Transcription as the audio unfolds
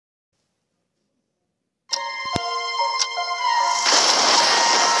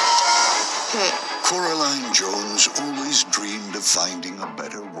Coraline Jones always dreamed of finding a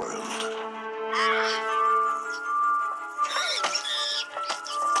better world.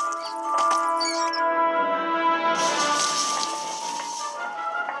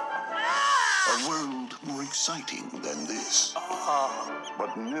 A world more exciting than this.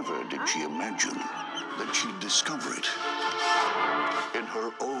 But never did she imagine that she'd discover it in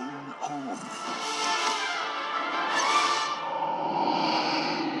her own home.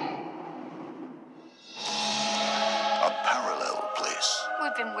 A parallel place.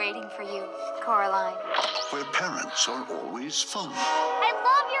 We've been waiting for you, Coraline. Where parents are always fun. I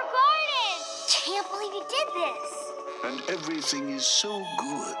love your garden! Can't believe you did this. And everything is so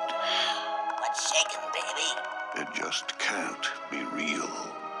good. What's shaking, baby? It just can't be real.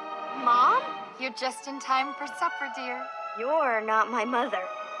 Mom? You're just in time for supper, dear. You're not my mother.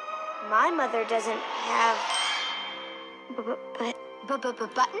 My mother doesn't have...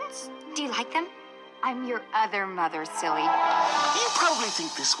 Buttons? Do you like them? I'm your other mother, silly. You probably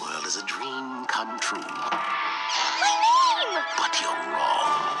think this world is a dream come true. My name! But you're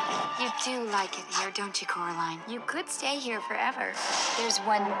wrong. You do like it here, don't you, Coraline? You could stay here forever. There's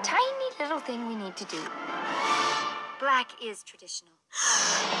one tiny little thing we need to do. Black is traditional.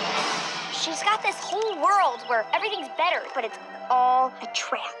 She's got this whole world where everything's better, but it's all a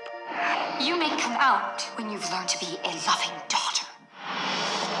trap. You may come out when you've learned to be a loving daughter.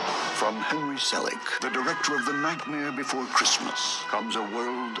 From Henry Selick, the director of The Nightmare Before Christmas, comes a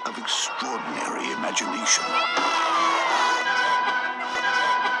world of extraordinary imagination.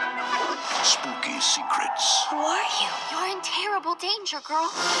 Spooky secrets. Who are you? You're in terrible danger, girl.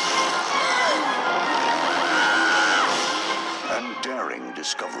 And daring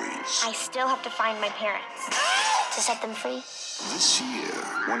discoveries. I still have to find my parents to set them free. This year,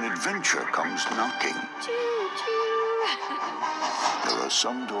 when adventure comes knocking, there are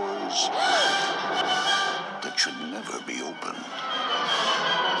some doors that should never be opened.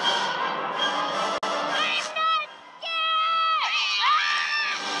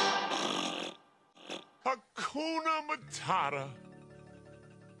 Hakuna Matata.